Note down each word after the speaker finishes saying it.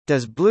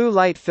Does blue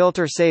light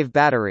filter save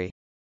battery?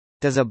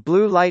 Does a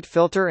blue light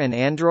filter in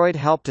Android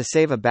help to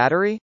save a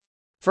battery?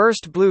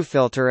 First, blue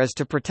filter is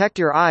to protect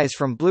your eyes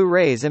from blue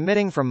rays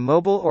emitting from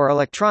mobile or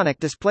electronic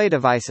display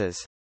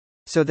devices.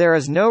 So there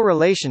is no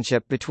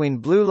relationship between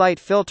blue light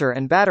filter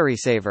and battery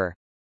saver.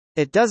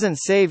 It doesn't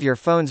save your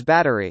phone's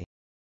battery.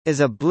 Is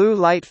a blue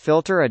light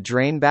filter a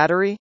drain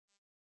battery?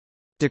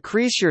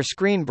 Decrease your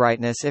screen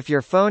brightness. If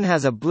your phone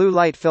has a blue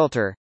light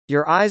filter,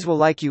 your eyes will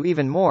like you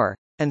even more,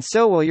 and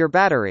so will your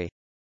battery.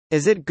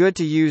 Is it good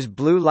to use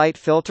blue light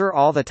filter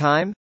all the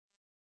time?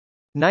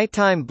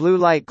 Nighttime blue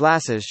light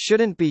glasses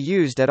shouldn't be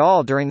used at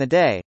all during the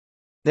day.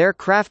 They're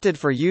crafted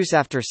for use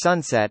after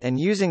sunset, and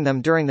using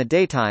them during the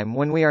daytime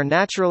when we are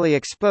naturally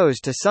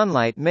exposed to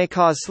sunlight may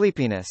cause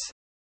sleepiness.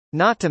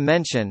 Not to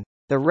mention,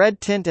 the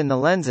red tint in the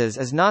lenses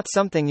is not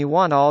something you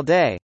want all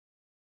day.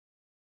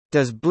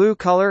 Does blue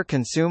color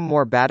consume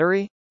more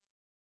battery?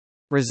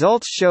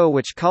 Results show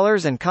which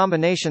colors and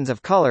combinations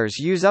of colors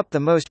use up the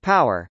most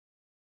power.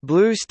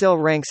 Blue still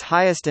ranks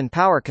highest in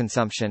power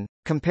consumption,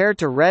 compared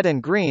to red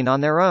and green on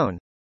their own.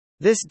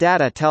 This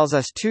data tells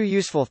us two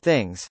useful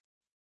things.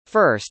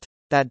 First,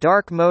 that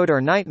dark mode or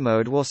night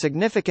mode will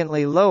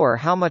significantly lower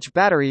how much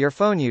battery your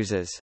phone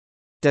uses.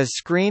 Does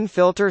screen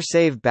filter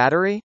save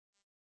battery?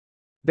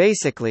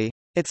 Basically,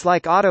 it's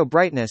like auto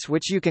brightness,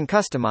 which you can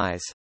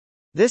customize.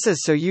 This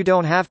is so you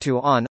don't have to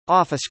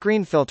on/off a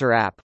screen filter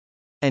app.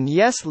 And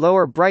yes,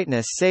 lower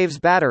brightness saves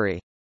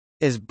battery.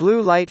 Is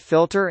blue light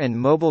filter in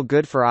mobile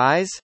good for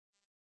eyes?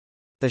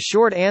 The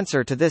short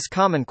answer to this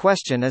common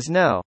question is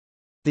no.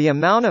 The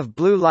amount of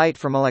blue light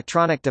from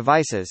electronic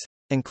devices,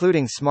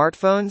 including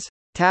smartphones,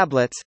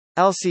 tablets,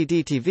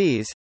 LCD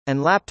TVs,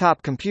 and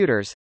laptop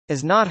computers,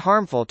 is not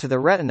harmful to the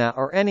retina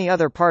or any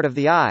other part of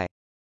the eye.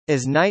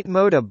 Is night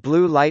mode a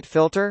blue light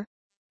filter?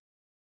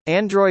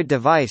 Android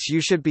device, you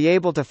should be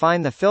able to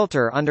find the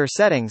filter under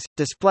Settings,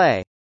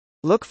 Display.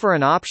 Look for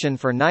an option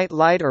for night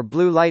light or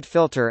blue light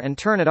filter and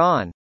turn it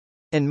on.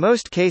 In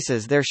most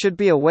cases there should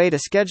be a way to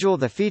schedule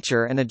the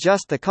feature and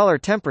adjust the color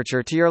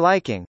temperature to your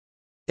liking.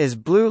 Is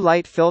blue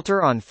light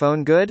filter on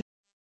phone good?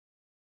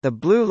 The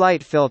blue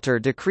light filter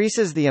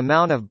decreases the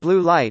amount of blue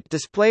light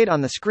displayed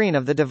on the screen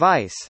of the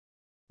device.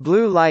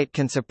 Blue light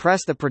can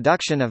suppress the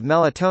production of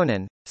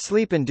melatonin,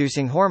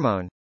 sleep-inducing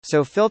hormone,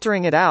 so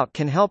filtering it out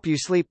can help you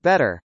sleep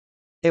better.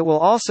 It will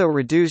also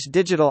reduce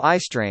digital eye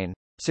strain,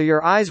 so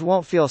your eyes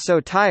won't feel so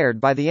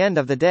tired by the end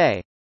of the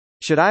day.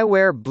 Should I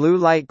wear blue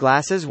light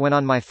glasses when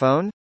on my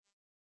phone?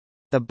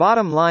 The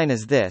bottom line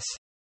is this.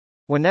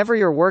 Whenever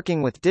you're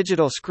working with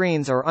digital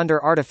screens or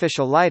under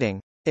artificial lighting,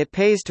 it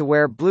pays to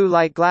wear blue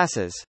light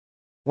glasses.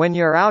 When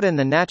you're out in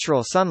the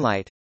natural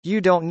sunlight,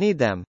 you don't need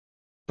them.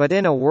 But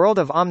in a world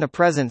of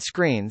omnipresent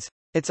screens,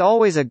 it's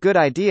always a good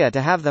idea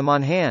to have them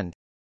on hand.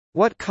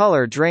 What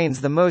color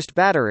drains the most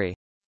battery?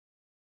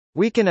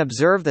 We can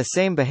observe the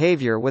same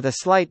behavior with a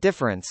slight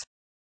difference.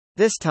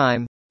 This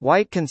time,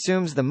 white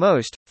consumes the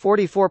most,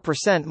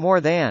 44%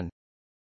 more than